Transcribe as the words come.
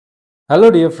Hello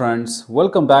dear friends,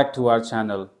 welcome back to our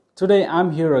channel. Today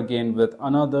I'm here again with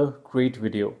another great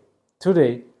video.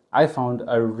 Today I found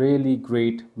a really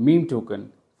great meme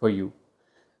token for you.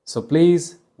 So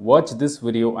please watch this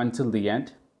video until the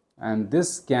end and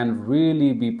this can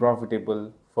really be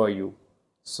profitable for you.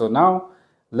 So now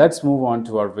let's move on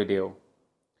to our video.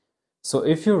 So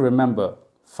if you remember,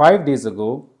 5 days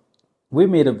ago we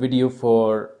made a video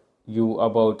for you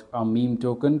about a meme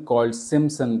token called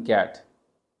Simpsons cat,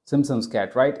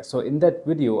 right? So in that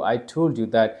video I told you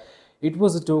that it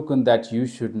was a token that you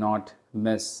should not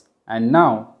miss, and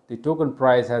now the token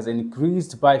price has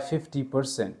increased by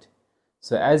 50%.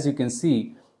 So as you can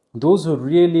see, those who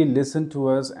really listened to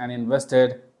us and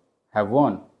invested have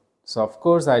won. So of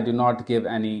course I do not give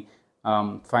any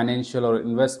financial or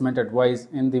investment advice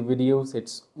in the videos.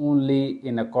 It's only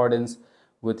in accordance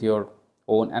with your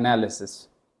own analysis.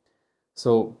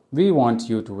 So we want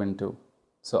you to win too.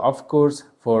 So of course,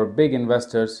 for big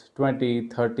investors, 20,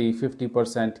 30,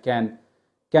 50%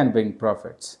 can bring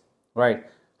profits, right?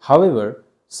 However,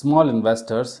 small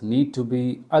investors need to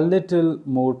be a little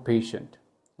more patient.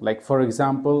 Like for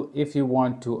example, if you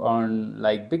want to earn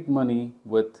like big money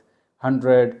with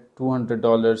 $100,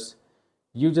 $200,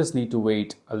 you just need to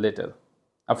wait a little.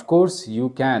 Of course, you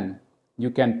can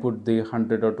put the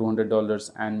 $100 or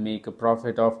 $200 and make a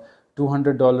profit of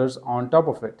 $200 on top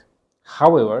of it.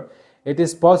 However, it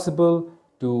is possible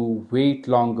to wait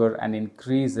longer and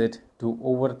increase it to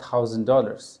over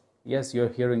 $1,000. Yes, you're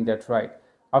hearing that right.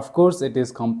 Of course, it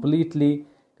is completely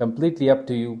up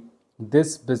to you.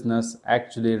 This business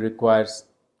actually requires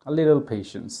a little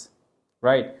patience,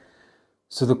 right?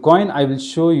 So the coin I will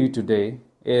show you today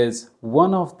is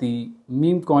one of the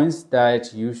meme coins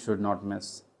that you should not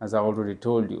miss, as I already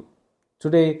told you.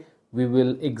 Today, we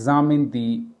will examine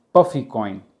the PUFFY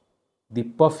coin,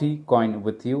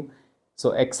 with you.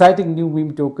 So exciting new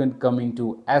meme token coming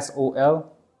to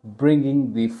SOL,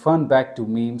 bringing the fun back to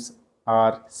memes,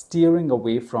 are steering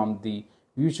away from the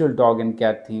usual dog and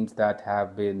cat themes that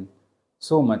have been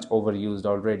so much overused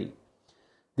already.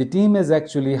 The team is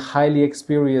actually highly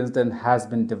experienced and has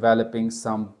been developing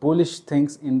some bullish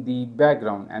things in the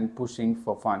background and pushing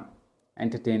for fun,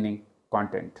 entertaining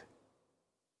content.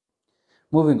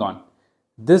 Moving on,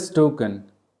 this token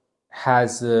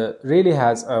really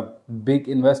has a big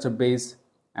investor base,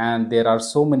 and there are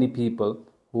so many people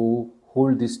who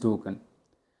hold this token.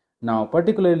 Now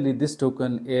particularly this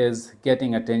token is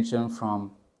getting attention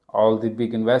from all the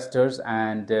big investors,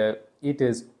 and it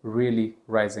is really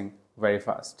rising very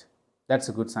fast. That's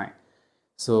a good sign.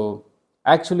 So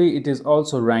actually it is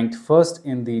also ranked first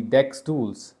in the DEX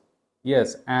tools,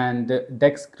 yes, and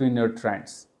DEX screener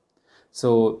trends.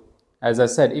 So as I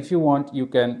said, if you want, you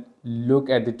can look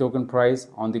at the token price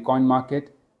on the coin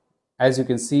market. As you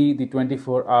can see, the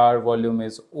 24-hour volume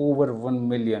is over 1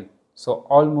 million. So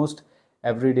almost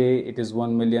every day it is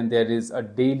 1 million. There is a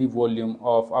daily volume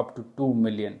of up to 2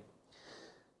 million.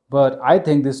 But I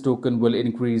think this token will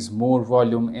increase more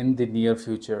volume in the near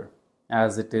future,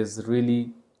 as it is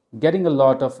really getting a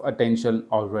lot of attention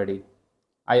already.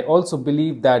 I also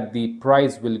believe that the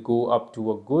price will go up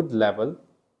to a good level,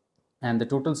 and the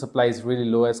total supply is really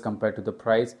low as compared to the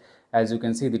price. As you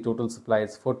can see, the total supply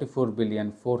is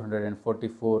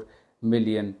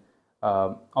 44,444,000,000.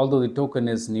 Although the token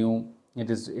is new,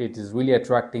 it is really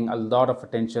attracting a lot of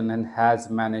attention and has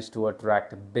managed to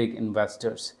attract big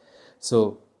investors.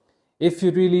 So if you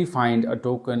really find a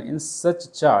token in such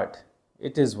a chart,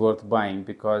 it is worth buying,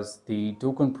 because the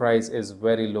token price is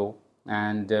very low,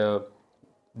 and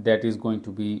that is going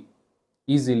to be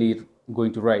easily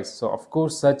going to rise. So of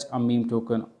course such a meme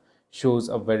token shows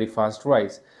a very fast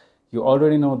rise. You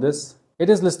already know this. It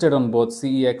is listed on both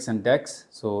CEX and DEX.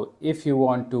 So if you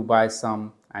want to buy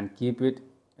some and keep it,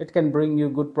 it can bring you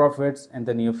good profits in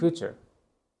the near future.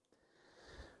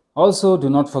 Also, do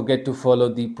not forget to follow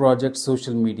the project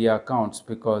social media accounts,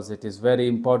 because it is very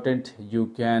important. You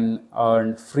can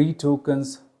earn free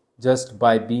tokens just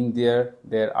by being there.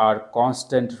 There are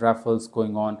constant raffles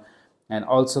going on, and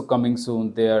also coming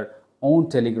soon their own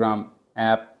Telegram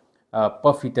app,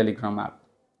 PUFFY Telegram app.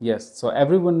 Yes, so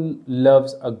everyone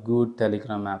loves a good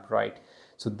Telegram app, right?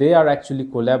 So they are actually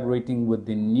collaborating with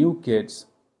the new kids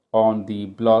on the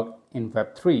blog in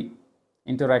Web3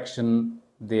 interaction.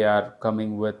 They are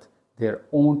coming with their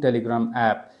own Telegram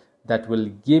app that will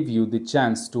give you the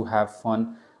chance to have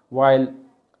fun while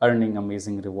earning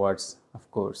amazing rewards, of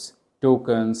course,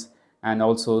 tokens, and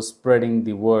also spreading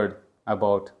the word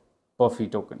about PUFFY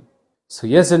token. So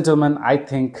yes, gentlemen, I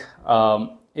think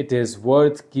it is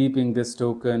worth keeping this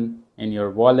token in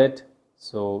your wallet.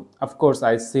 So of course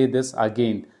I say this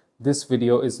again, this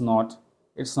video is not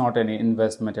It's not any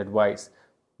investment advice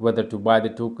whether to buy the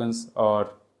tokens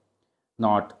or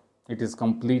not. It is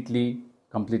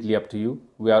completely up to you.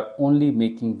 We are only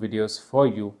making videos for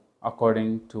you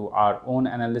according to our own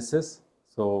analysis.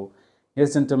 So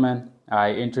yes, gentlemen,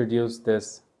 I introduce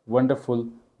this wonderful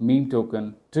meme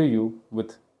token to you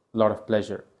with a lot of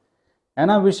pleasure.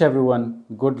 And I wish everyone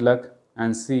good luck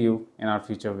and see you in our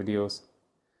future videos.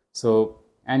 So,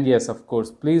 and yes, of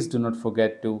course, please do not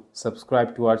forget to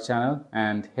subscribe to our channel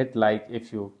and hit like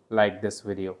if you like this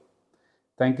video.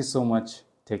 Thank you so much.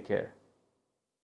 Take care.